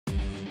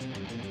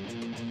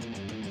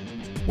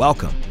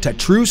Welcome to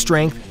True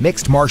Strength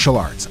Mixed Martial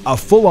Arts, a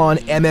full-on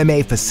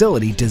MMA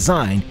facility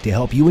designed to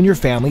help you and your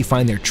family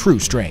find their true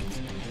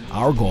strength.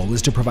 Our goal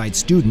is to provide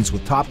students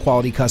with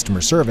top-quality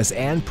customer service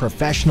and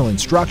professional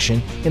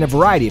instruction in a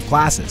variety of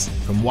classes,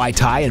 from Muay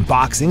Thai and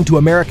boxing to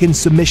American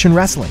submission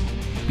wrestling.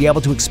 Be able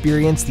to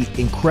experience the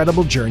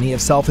incredible journey of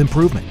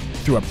self-improvement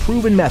through a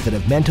proven method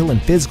of mental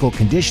and physical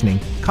conditioning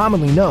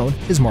commonly known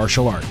as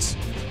martial arts.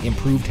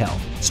 Improved health,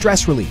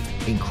 stress relief,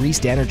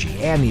 increased energy,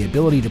 and the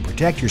ability to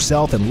protect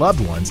yourself and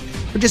loved ones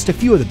are just a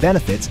few of the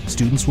benefits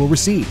students will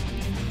receive.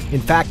 In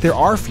fact, there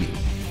are few,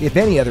 if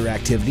any, other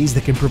activities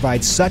that can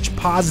provide such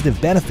positive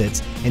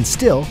benefits and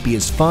still be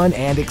as fun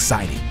and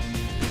exciting.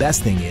 The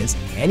best thing is,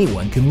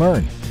 anyone can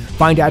learn.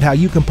 Find out how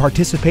you can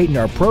participate in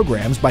our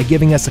programs by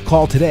giving us a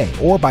call today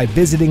or by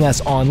visiting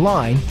us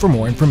online for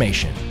more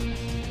information.